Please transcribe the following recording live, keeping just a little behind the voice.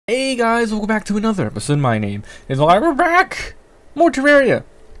Hey guys, welcome back to another episode. My name is Mabi. We're back! More Terraria!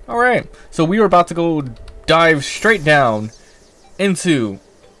 Alright, so we were about to go dive straight down into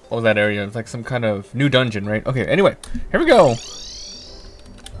that area. It's like some kind of new dungeon, right? Okay, anyway, here we go.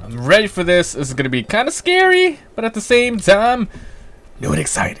 I'm ready for this. This is going to be kind of scary, but at the same time, new and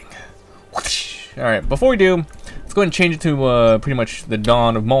exciting. Alright, before we do, let's go ahead and change it to pretty much the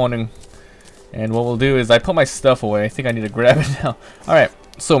dawn of morning. And what we'll do is I put my stuff away. I think I need to grab it now. Alright.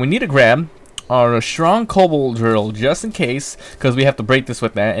 So we need to grab our strong cobalt drill just in case, because we have to break this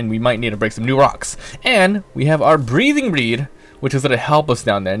with that, and we might need to break some new rocks. And we have our breathing reed, which is going to help us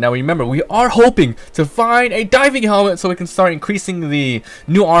down there. Now remember, we are hoping to find a diving helmet so we can start increasing the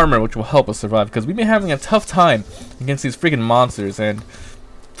new armor, which will help us survive, because we've been having a tough time against these freaking monsters, and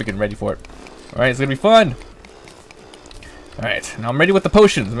freaking ready for it. Alright, it's going to be fun. Alright, now I'm ready with the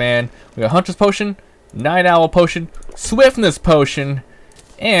potions, man. We got Hunter's Potion, Night Owl Potion, Swiftness Potion,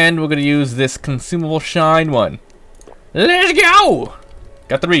 and we're going to use this consumable shine one. Let's go!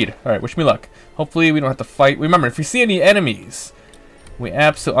 Got the reed. Alright, wish me luck. Hopefully we don't have to fight. Remember, if we see any enemies, we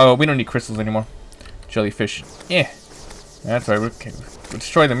absolutely... Oh, we don't need crystals anymore. Jellyfish. Yeah. That's right. We'll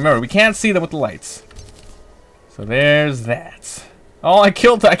destroy them. Remember, we can't see them with the lights. So there's that. Oh, I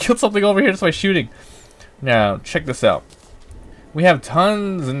killed something over here just by shooting. Now, check this out. We have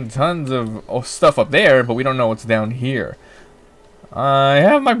tons and tons of stuff up there, but we don't know what's down here. I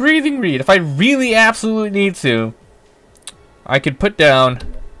have my breathing reed. If I really absolutely need to, I could put down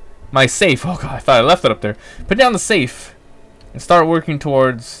my safe. Oh god, I thought I left it up there. Put down the safe and start working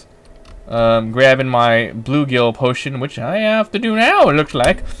towards grabbing my bluegill potion, which I have to do now, it looks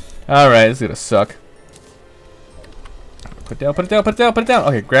like. Alright, this is gonna suck. Put it down, put it down, put it down, put it down.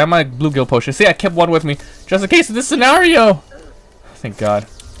 Okay, grab my bluegill potion. See, I kept one with me just in case of this scenario. Thank god.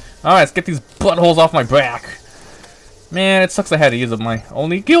 Alright, let's get these buttholes off my back. Man, it sucks I had to use up my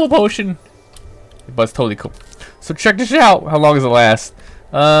only gill potion. But it's totally cool. So check this out. How long does it last?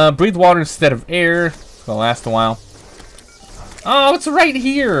 Breathe water instead of air. It's gonna last a while. Oh, it's right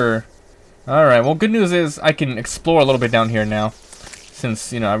here. Alright, well good news is I can explore a little bit down here now.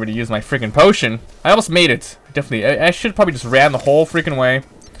 Since, you know, I already used my freaking potion. I almost made it. Definitely. I should probably just ran the whole freaking way.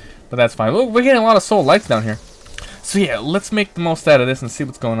 But that's fine. Look, we're getting a lot of soul lights down here. So yeah, let's make the most out of this and see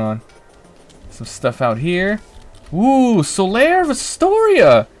what's going on. Some stuff out here. Ooh, Solaire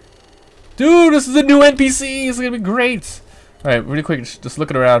Vistoria! Dude, this is a new NPC! It's gonna be great! Alright, really quick, just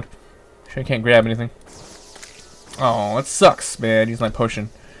looking around. Sure I can't grab anything. Oh, that sucks, man. Use my potion.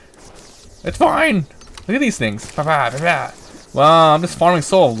 It's fine! Look at these things. Wow, I'm just farming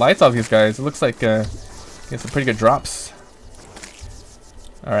soul lights off these guys. It looks like get some pretty good drops.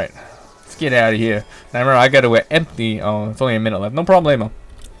 Alright, let's get out of here. Now remember, I gotta empty. Oh, it's only a minute left. No problemo.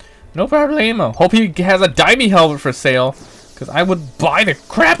 No problemo. Hope he has a diving helmet for sale, because I would buy the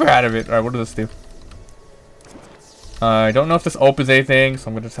crap out of it. Alright, what does this do? I don't know if this opens anything, so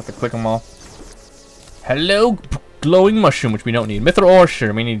I'm going to just have to click them all. Hello, glowing mushroom, which we don't need. Mithril ore,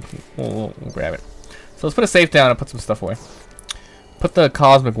 sure, we need... We'll grab it. So let's put a safe down and put some stuff away. Put the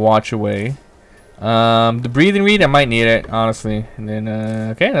cosmic watch away. The breathing reed, I might need it, honestly. And then,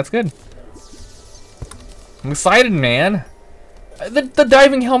 okay, that's good. I'm excited, man. The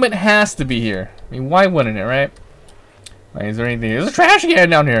diving helmet has to be here. I mean, why wouldn't it, right? Like, is there anything? There's a trash can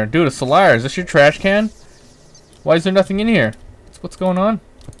down here. Dude, a Solaire. Is this your trash can? Why is there nothing in here? What's going on?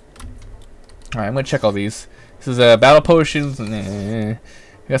 Alright, I'm going to check all these. This is battle potions. We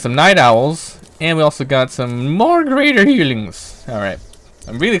got some night owls. And we also got some more greater healings. Alright.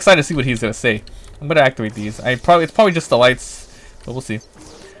 I'm really excited to see what he's going to say. I'm going to activate these. It's probably just the lights. But we'll see.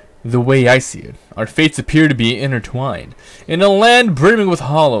 The way I see it, our fates appear to be intertwined. In a land brimming with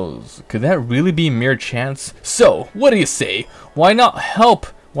hollows, could that really be mere chance? So, what do you say? Why not help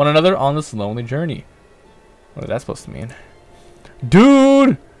one another on this lonely journey? What is that supposed to mean?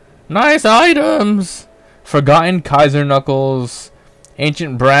 Dude! Nice items! Forgotten Kaiser Knuckles,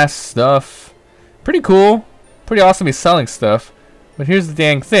 ancient brass stuff. Pretty cool. Pretty awesome he's selling stuff. But here's the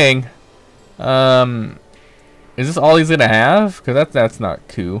dang thing. Is this all he's gonna have? Because that's not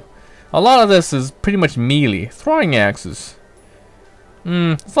cool. A lot of this is pretty much melee. Throwing axes.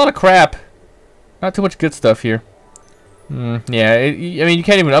 It's a lot of crap. Not too much good stuff here. Yeah, I mean, you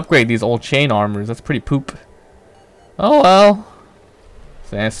can't even upgrade these old chain armors. That's pretty poop. Oh well.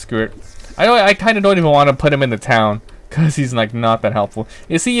 So, screw it. I kind of don't even want to put him in the town. Because he's, like, not that helpful.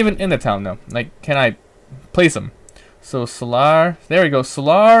 Is he even in the town, though? Like, can I place him? So, Solar. There we go.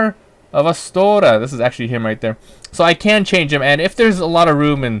 Solar of Astora. This is actually him right there. So, I can change him. And if there's a lot of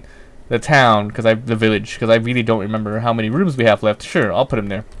room in the town, the village, because I really don't remember how many rooms we have left. Sure, I'll put him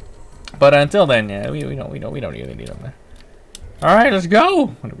there. But until then, yeah, we don't really need him there. Alright, let's go.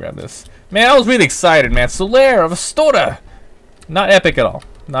 I'm gonna grab this. Man, I was really excited, man. Solaire of Astoria. Not epic at all.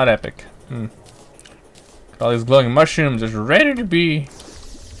 Not epic. All these glowing mushrooms just ready to be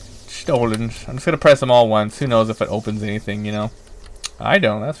stolen. I'm just gonna press them all once. Who knows if it opens anything, you know? I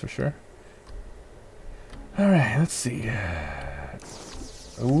don't, that's for sure. Alright, let's see.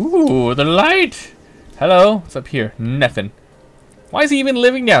 Ooh, the light! Hello, what's up here? Nothing. Why is he even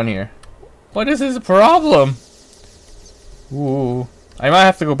living down here? What is his problem? Ooh. I might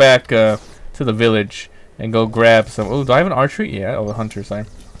have to go back to the village and go grab some. Oh, do I have an archery? Yeah, oh, the hunter sign.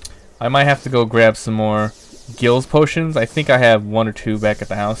 I might have to go grab some more gills potions. I think I have 1 or 2 back at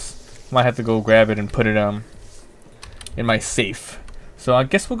the house. Might have to go grab it and put it in my safe. So I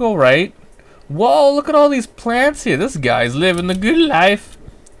guess we'll go right. Whoa, look at all these plants here. This guy's living the good life.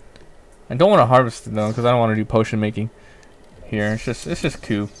 I don't want to harvest it though, because I don't want to do potion making here. It's just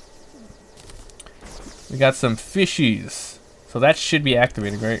cool. We got some fishies. So that should be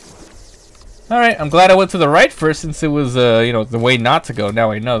activated, right? Alright, I'm glad I went to the right first since it was, you know, the way not to go.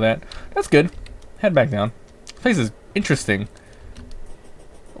 Now I know that. That's good. Head back down. This place is interesting.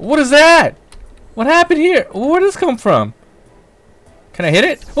 What is that? What happened here? Where did this come from? Can I hit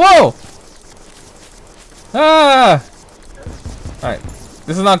it? Whoa! Ah! Alright.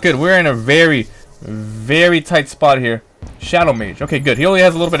 This is not good. We're in a very, very tight spot here. Shadow Mage. Okay, good. He only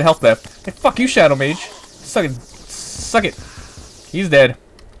has a little bit of health left. Hey, fuck you, Shadow Mage. Suck it. Suck it. He's dead.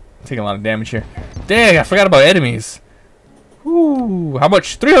 Taking a lot of damage here. Dang, I forgot about enemies. Ooh, how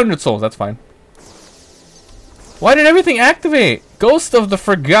much? 300 souls. That's fine. Why did everything activate? Ghost of the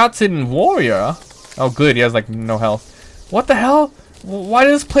Forgotten Warrior. Oh, good. He has, like, no health. What the hell? Why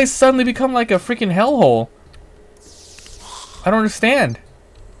did this place suddenly become like a freaking hellhole? I don't understand.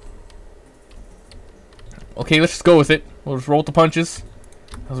 Okay, let's just go with it. We'll just roll with the punches.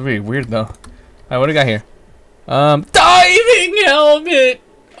 That was really weird, though. Alright, what do we got here? Diving helmet!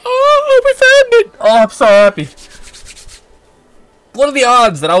 Oh, we found it! Oh, I'm so happy. What are the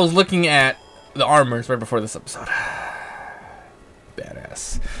odds that I was looking at the armors right before this episode?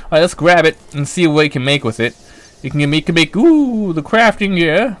 Badass. Alright, let's grab it and see what we can make with it. You can make, ooh, the crafting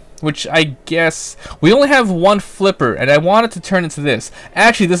gear. Which I guess, we only have 1 flipper, and I want it to turn into this.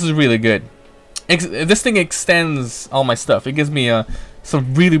 Actually, this is really good. This thing extends all my stuff. It gives me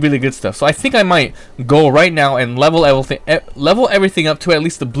some really, really good stuff. So I think I might go right now and level everything up to at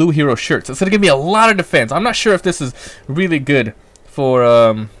least the blue hero shirts. It's going to give me a lot of defense. I'm not sure if this is really good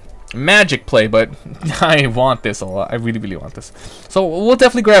for magic play, but I want this a lot. I really, really want this. So we'll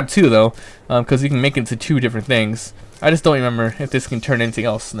definitely grab 2, though, because you can make it into 2 different things. I just don't remember if this can turn anything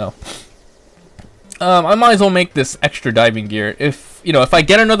else. No. I might as well make this extra diving gear. If, you know, if I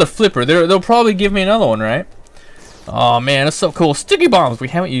get another flipper, they'll probably give me another one, right? Oh, man, that's so cool. Sticky bombs. We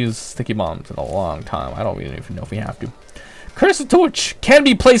haven't used sticky bombs in a long time. I don't really even know if we have to. Cursed torch can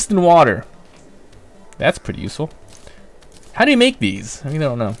be placed in water. That's pretty useful. How do you make these? I mean, I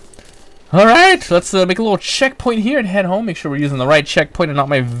don't know. Alright, let's make a little checkpoint here and head home. Make sure we're using the right checkpoint and not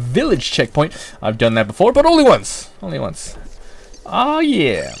my village checkpoint. I've done that before, but only once. Only once. Oh,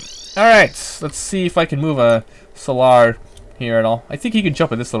 yeah. Alright, let's see if I can move a Solar here at all. I think he can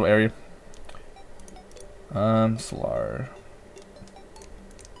jump in this little area. Solar.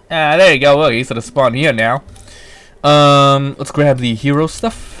 Ah, there you go. Look, he's gonna spawn here now. Let's grab the hero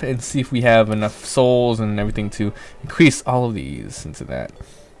stuff and see if we have enough souls and everything to increase all of these into that.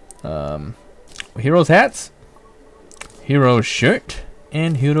 Heroes hats, heroes shirt,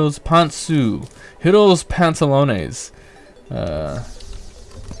 and heroes pantsu, heroes pantalones.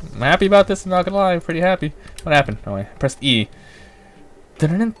 I'm happy about this. I'm not gonna lie, I'm pretty happy. What happened? Oh, I pressed E.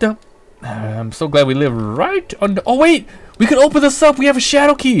 I'm so glad we live right under. Oh wait, we can open this up. We have a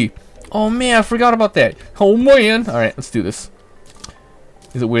shadow key. Oh man, I forgot about that. Oh man. All right, let's do this.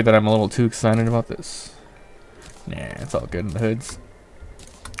 Is it weird that I'm a little too excited about this? Nah, it's all good in the hoods.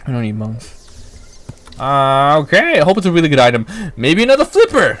 I don't need bones. Okay, I hope it's a really good item. Maybe another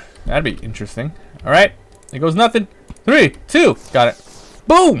flipper. That'd be interesting. All right, there goes nothing. 3, 2, got it.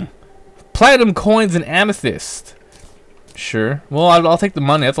 Boom! Platinum coins and amethyst. Sure. Well, I'll take the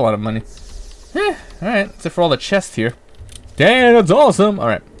money. That's a lot of money. All right, that's it for all the chests here. Damn, that's awesome. All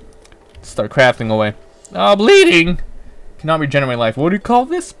right, start crafting away. Oh, bleeding. Cannot regenerate life. What do you call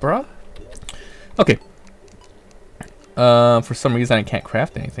this, bruh? Okay. For some reason I can't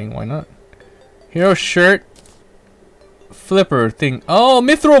craft anything. Why not? Hero shirt. Flipper thing. Oh,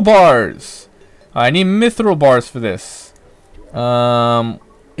 mithril bars. I need mithril bars for this.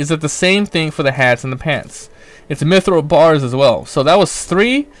 Is it the same thing for the hats and the pants? It's mithril bars as well. So that was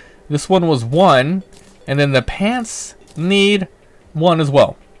 3. This one was 1. And then the pants need 1 as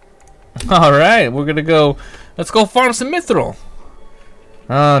well. Alright, we're gonna go. Let's go farm some mithril.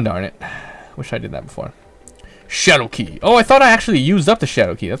 Oh, darn it. Wish I did that before. Shadow key. Oh, I thought I actually used up the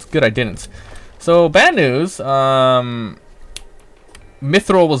shadow key. That's good I didn't. So, bad news. Mithril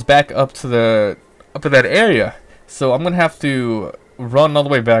was back up to that area. So, I'm going to have to run all the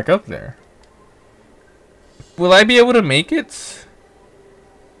way back up there. Will I be able to make it?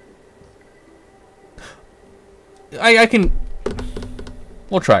 I can...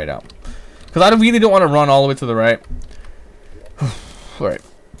 We'll try it out. Because I really don't want to run all the way to the right. Alright.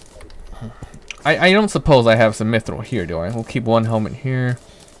 I don't suppose I have some mithril here, do I? We'll keep one helmet here.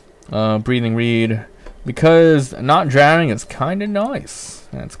 Breathing reed. Because not drowning is kind of nice.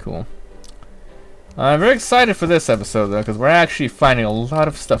 That's cool. I'm very excited for this episode, though, because we're actually finding a lot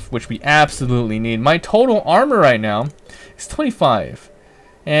of stuff which we absolutely need. My total armor right now is 25.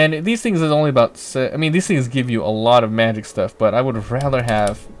 And these things is only about... I mean, these things give you a lot of magic stuff, but I would rather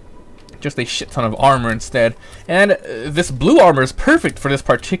have just a shit ton of armor instead. And this blue armor is perfect for this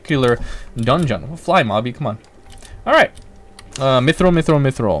particular dungeon. We'll fly, Mabi, come on. Alright.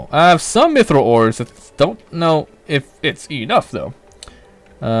 Mithril. I have some mithril ores. Don't know if it's enough, though.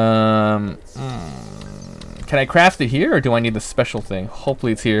 Can I craft it here, or do I need the special thing?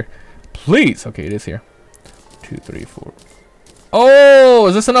 Hopefully it's here. Please! Okay, it is here. 2, 3, 4. Oh!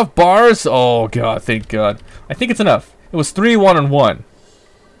 Is this enough bars? Oh, God, thank God. I think it's enough. It was 3, 1, and 1.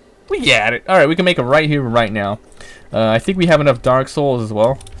 We got it. Alright, we can make it right here, right now. I think we have enough dark souls as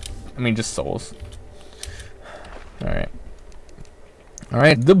well. I mean, just souls. Alright.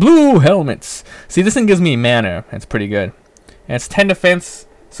 Alright, the blue helmets. See, this thing gives me mana. That's pretty good. And it's 10 defense,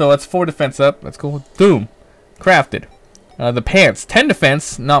 so that's 4 defense up. That's cool. Boom. Crafted. The pants. 10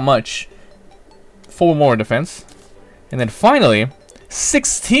 defense, not much. 4 more defense. And then finally,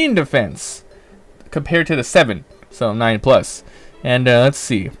 16 defense. Compared to the 7. So 9 plus. And let's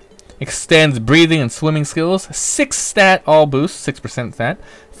see. Extends breathing and swimming skills. 6 stat all boost. 6% stat.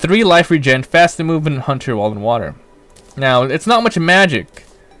 3 life regen. Faster movement hunter while in water. Now, it's not much magic,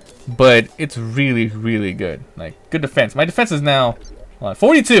 but it's really, really good. Like, good defense. My defense is now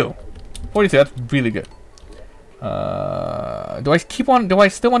 42. 42, that's really good. Do I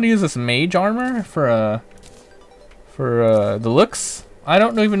still want to use this mage armor for the looks? I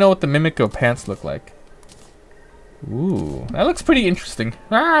don't even know what the Mimico pants look like. Ooh, that looks pretty interesting.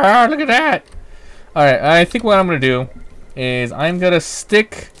 Ah, look at that. Alright, I think what I'm going to do is I'm going to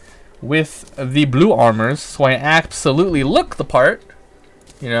stick with the blue armors so I absolutely look the part.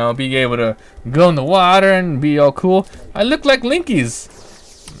 You know, being able to go in the water and be all cool. I look like Linkies.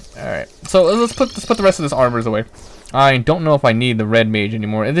 Alright, so let's put the rest of this armors away. I don't know if I need the red mage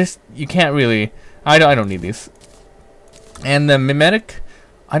anymore. This, you can't really... I don't need these. And the mimetic,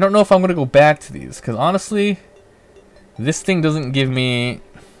 I don't know if I'm going to go back to these. Because honestly, this thing doesn't give me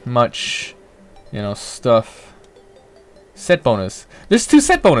much, you know, stuff. Set bonus. There's 2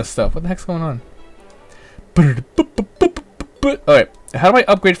 set bonus stuff. What the heck's going on? Alright, how do I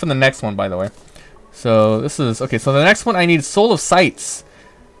upgrade from the next one, by the way? So, this is... Okay, so the next one, I need Soul of Sights.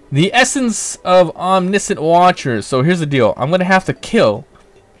 The essence of omniscient watchers. So, here's the deal. I'm going to have to kill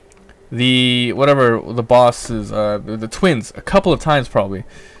the... whatever the boss is... the twins. A couple of times, probably.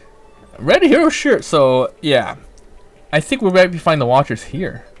 Red hero shirt. So, yeah. I think we're going to find the watchers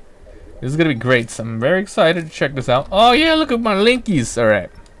here. This is going to be great. So I'm very excited to check this out. Oh, yeah, look at my Linkies. Alright.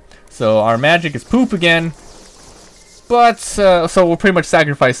 So, our magic is poop again. But, so we're pretty much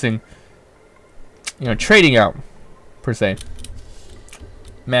sacrificing, you know, trading out, per se,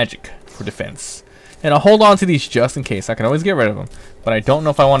 magic for defense. And I'll hold on to these just in case. I can always get rid of them. But I don't know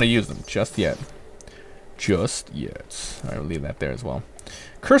if I want to use them just yet. Just yet. Alright, we'll leave that there as well.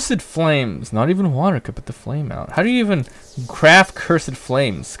 Cursed flames. Not even water could put the flame out. How do you even craft cursed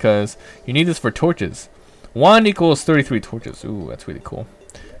flames? Because you need this for torches. 1 equals 33 torches. Ooh, that's really cool.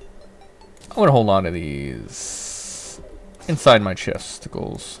 I'm going to hold on to these inside my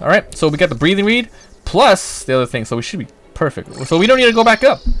chesticles. Alright, so we got the breathing reed plus the other thing. So we should be perfect. So we don't need to go back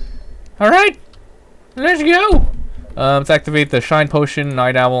up. Alright, let's go. Let's activate the shine potion,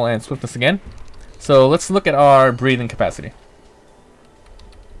 night owl, and swiftness again. So let's look at our breathing capacity.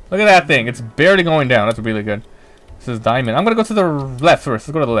 Look at that thing. It's barely going down. That's really good. This is diamond. I'm going to go to the left first.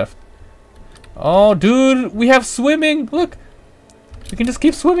 Let's go to the left. Oh, dude. We have swimming. Look. We can just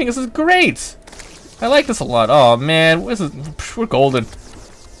keep swimming. This is great. I like this a lot. Oh, man. We're golden.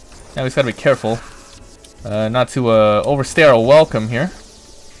 Now we just got to be careful. Not to overstay our welcome here.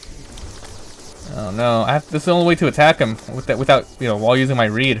 Oh, no. This is the only way to attack him without, you know, while using my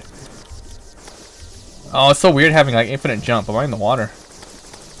reed. Oh, it's so weird having, like, infinite jump. Am I in the water?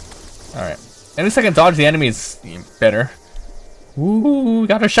 Alright. At least I can dodge the enemies better. Ooh,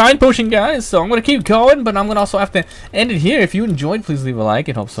 got a shine potion, guys. So I'm going to keep going, but I'm going to also have to end it here. If you enjoyed, please leave a like.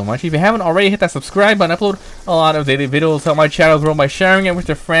 It helps so much. If you haven't already, hit that subscribe button. I upload a lot of daily videos. Help my channel grow by sharing it with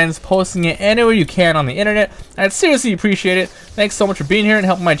your friends, posting it anywhere you can on the internet. I'd seriously appreciate it. Thanks so much for being here and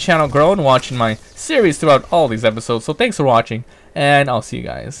helping my channel grow and watching my series throughout all these episodes. So thanks for watching, and I'll see you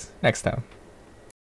guys next time.